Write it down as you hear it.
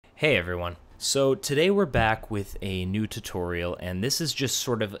Hey everyone. So today we're back with a new tutorial, and this is just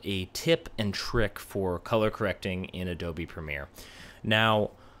sort of a tip and trick for color correcting in Adobe Premiere.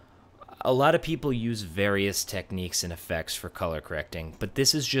 Now, a lot of people use various techniques and effects for color correcting, but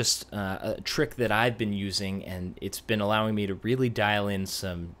this is just a trick that I've been using, and it's been allowing me to really dial in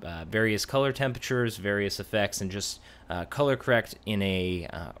some various color temperatures, various effects, and just color correct in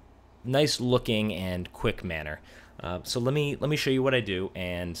a nice looking and quick manner. So let me show you what I do,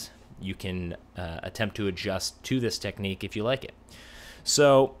 and you can attempt to adjust to this technique if you like it.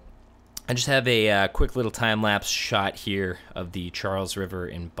 So I just have a quick little time-lapse shot here of the Charles River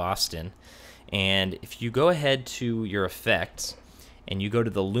in Boston, and if you go ahead to your effects and you go to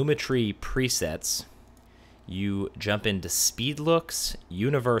the Lumetri presets, you jump into Speed Looks,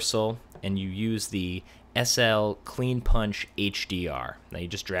 Universal, and you use the SL Clean Punch HDR. Now you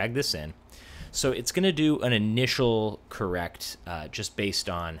just drag this in. So it's going to do an initial correct just based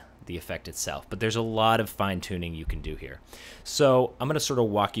on the effect itself, but there's a lot of fine-tuning you can do here. So I'm going to sort of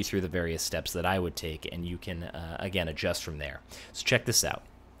walk you through the various steps that I would take, and you can, again, adjust from there. So check this out.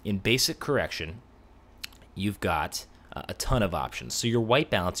 In basic correction, you've got a ton of options. So your white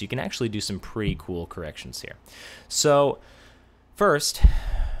balance, you can actually do some pretty cool corrections here. So first,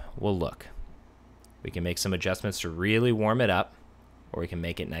 we'll look. We can make some adjustments to really warm it up, or we can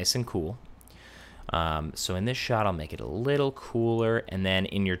make it nice and cool. So in this shot, I'll make it a little cooler, and then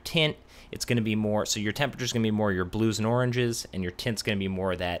in your tint, it's going to be more, so your temperature's going to be more your blues and oranges, and your tint's going to be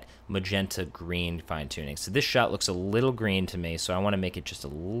more of that magenta green fine-tuning. So this shot looks a little green to me, so I want to make it just a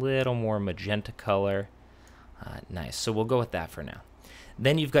little more magenta color. Nice, so we'll go with that for now.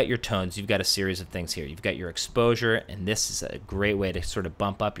 Then you've got your tones. You've got a series of things here. You've got your exposure, and this is a great way to sort of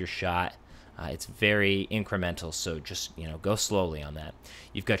bump up your shot. It's very incremental, so just, go slowly on that.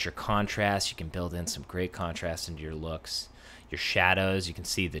 You've got your contrast. You can build in some great contrast into your looks. Your shadows, you can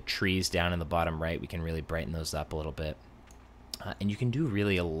see the trees down in the bottom right. We can really brighten those up a little bit. And you can do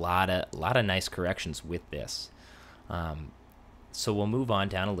really a lot of nice corrections with this. So we'll move on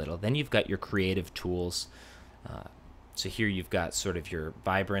down a little. Then you've got your creative tools. So here you've got sort of your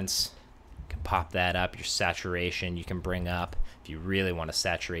vibrance. You can pop that up. Your saturation you can bring up if you really want to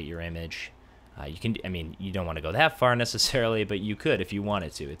saturate your image. You can, you don't want to go that far necessarily, but you could if you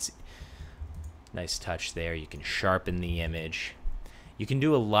wanted to. It's a nice touch there. You can sharpen the image. You can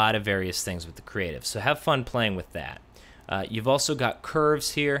do a lot of various things with the creative, so have fun playing with that. You've also got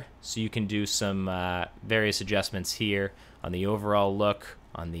curves here, so you can do some various adjustments here on the overall look,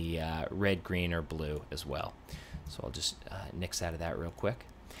 on the red, green, or blue as well. So I'll just nix out of that real quick.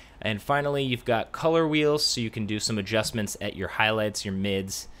 And finally, you've got color wheels, so you can do some adjustments at your highlights, your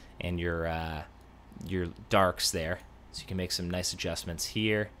mids, and your darks there. So you can make some nice adjustments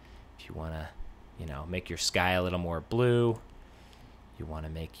here. If you want to, make your sky a little more blue, you want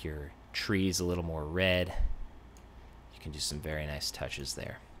to make your trees a little more red, you can do some very nice touches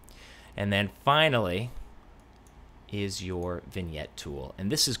there. And then finally is your vignette tool.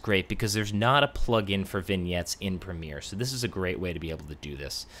 And this is great because there's not a plugin for vignettes in Premiere. So this is a great way to be able to do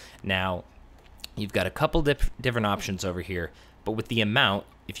this. Now, you've got a couple different options over here, but with the amount,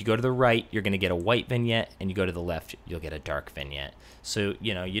 if you go to the right, you're going to get a white vignette, and you go to the left, you'll get a dark vignette. So,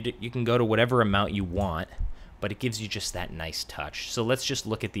 you can go to whatever amount you want, but it gives you just that nice touch. So let's just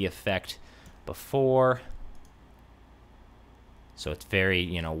look at the effect before. So it's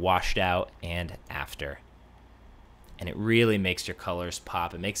very, washed out, and after. And it really makes your colors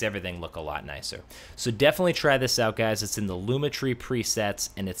pop. It makes everything look a lot nicer. So definitely try this out, guys. It's in the Lumetri presets,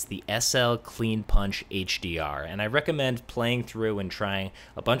 and it's the SL Clean Punch HDR. And I recommend playing through and trying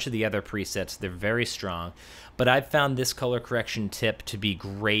a bunch of the other presets. They're very strong. But I've found this color correction tip to be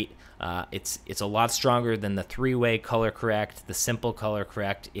great. It's a lot stronger than the three-way color correct, the simple color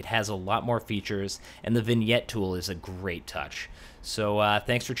correct. It has a lot more features, and the vignette tool is a great touch. So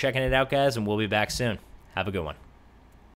thanks for checking it out, guys, and we'll be back soon. Have a good one.